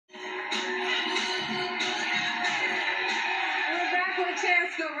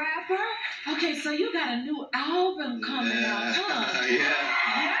Chance the Rapper. Okay, so you got a new album coming out, huh?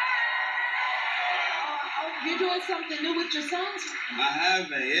 Yeah. You doing something new with your songs? I have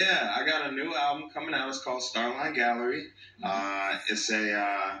been, yeah. I got a new album coming out. It's called Starline Gallery. It's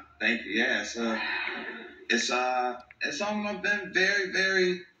a thank you. Yeah, it's something I've been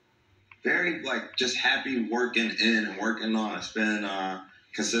very like just happy working in and working on. It's been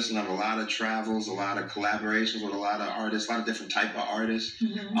consistent of a lot of travels, a lot of collaborations with a lot of artists, a lot of different type of artists.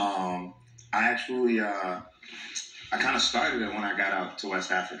 I actually I kind of started it when I got out to West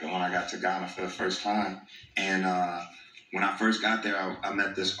Africa, when I got to Ghana for the first time. And when I first got there, I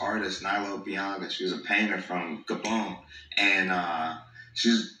met this artist, Nilo Bianga. She was a painter from Gabon. And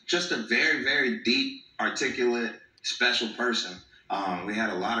she's just a very deep, articulate, special person. We had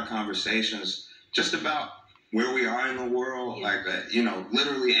a lot of conversations just about where we are in the world, like,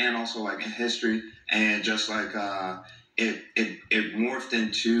 literally and also like in history. And just like it morphed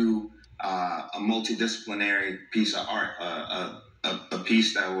into a multidisciplinary piece of art, a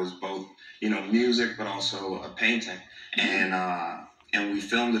piece that was both, music, but also a painting. And we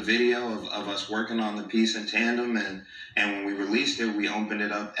filmed a video of us working on the piece in tandem. And when we released it, we opened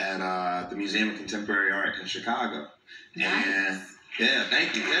it up at the Museum of Contemporary Art in Chicago. Nice. And yeah,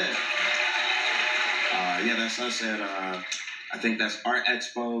 thank you. Yeah, that's us at, I think that's Art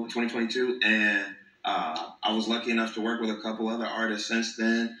Expo 2022. And I was lucky enough to work with a couple other artists since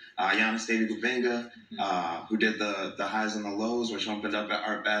then. Yanastadi Gubinga, who did the highs and the lows, which opened up at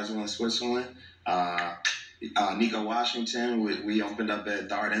Art Basel in Switzerland. Nico Washington, we opened up at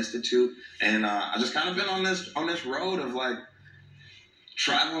the Art Institute. And I just kind of been on this road of like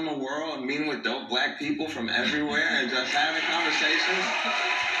traveling the world and meeting with dope black people from everywhere and just having conversations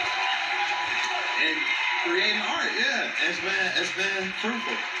and creating art. Yeah, it's been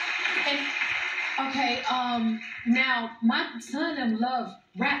fruitful. And okay, now my son and love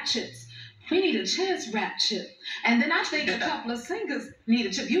rap chips. We need a Chance rap chip. And then I think a couple of singers need a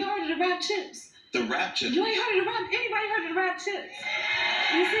chip. You heard of the rap chips? The rap chips? You ain't heard of the rap? Anybody heard of the rap chips?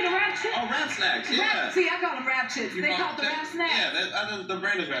 You see the rap chips? Oh, rap snacks, yeah. See, I call them rap chips. They call the rap snacks. Yeah, the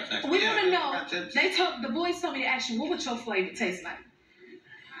brand is rap snacks. We want to know. The boys told me to ask you, what would your flavor taste like?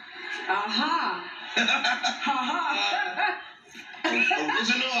 Aha.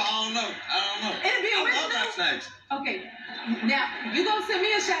 Original? I don't know. It'd be original. I love rap snacks. Okay, now you gonna send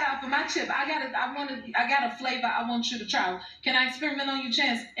me a shout out for my chip. I got a flavor I want you to try. Can I experiment on you,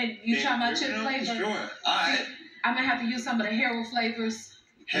 Chance? And you try my chip flavor? Sure. All right. I'm gonna have to use some of the Harold flavors.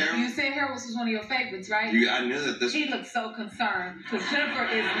 You said Harold was one of your favorites, right? I knew that this. He looks so concerned because Jennifer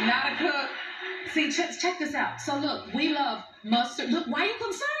is not a cook. See, check this out. So look, we love mustard. Look, why are you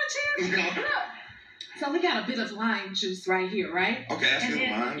concerned, Chance? Look. So we got a bit of lime juice right here, right? Okay, that's and good.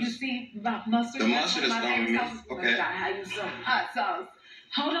 Then you see mustard. The mustard is throwing me. Okay. I use some hot sauce.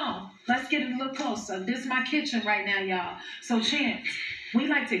 Hold on. Let's get a little closer. This is my kitchen right now, y'all. So Chance, we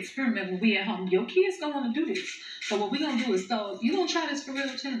like to experiment when we at home. Your kids don't want to do this. So what we gonna do is, you gonna try this for real,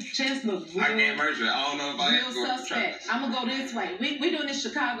 Chance? Look real. I can't merge it. I don't know if I real suspect. I'm gonna go this way. We doing this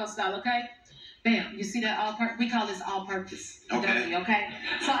Chicago style, okay? Bam, you see that we call this all-purpose. Okay?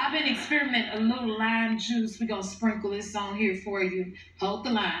 So I've been experimenting a little lime juice. We're going to sprinkle this on here for you. Hold the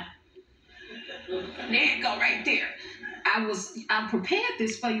line. There you go, right there. I prepared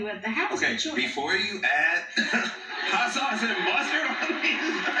this for you at the house. Okay, before you add hot sauce and mustard on these,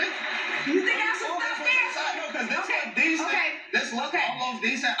 right? You think I should stop there? No, because this look decent. This look almost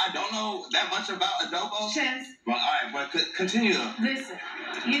decent. I don't know that much about adobo. Chance. But all right, but continue though. Listen.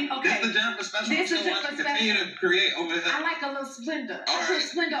 This is the Jennifer special. This is Jennifer special. Continue to create over here. I like a little splendor. All I put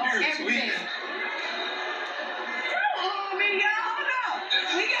splendor on everything. Oh, man, y'all, hold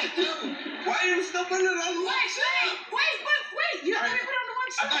on. Why are you still putting it on the one shot? Wait. You don't let me put it on the one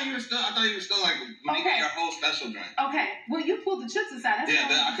shot? I thought you were still like making your whole special drink. Okay. Well, you pulled the chips aside.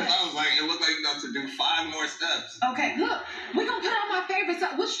 Because I was like, it looked like you got to do 5 more steps. Okay, look. We're going to put on my favorite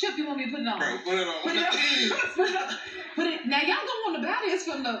stuff. Which chip you want me to put it on? Bro, put it on. Put it on. Put it. Now, y'all going to buy this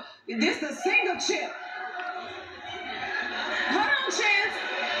from this the single chip. Hold on, Chance.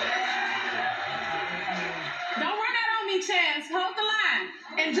 Don't run out on me, Chance. Hold the line.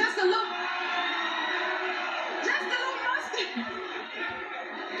 And just a little mustard.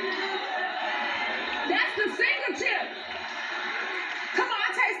 That's the single chip. Come on,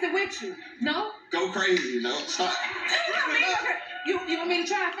 I taste it with you. No? Go crazy, don't stop. You want me to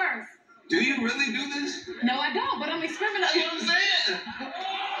try it first? Do you really do this? No, I don't, but I'm experimenting. That's what I'm saying.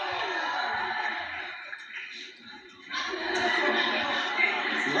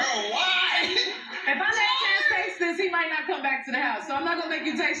 Bro, why? If I let Chance taste this, he might not come back to the house. So I'm not going to make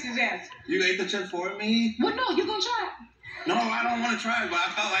you taste it yet. You ate the chip for me? Well, no, you're going to try it. No, I don't want to try it, but I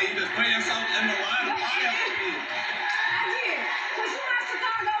felt like you just put yourself in the line of fire for me. I did. Because you're my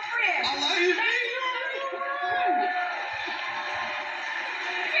Chicago friend. I love you, baby.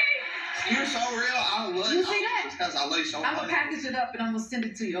 You're so real. I love you. See that? Because I love you so much. I'm going to package it up and I'm going to send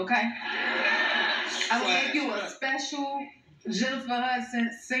it to you, okay? I'm going to make you a special Jennifer Hudson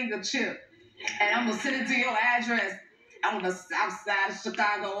single chip. And I'm going to send it to your address on the south side of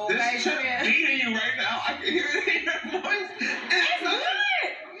Chicago, okay? This chip beating you right now. I can hear it in your voice. It's good.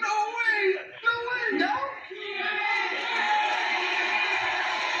 No way. No way. No?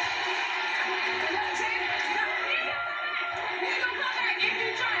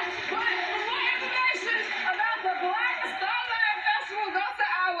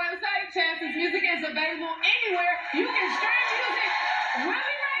 Chances Music is available anywhere. You can stream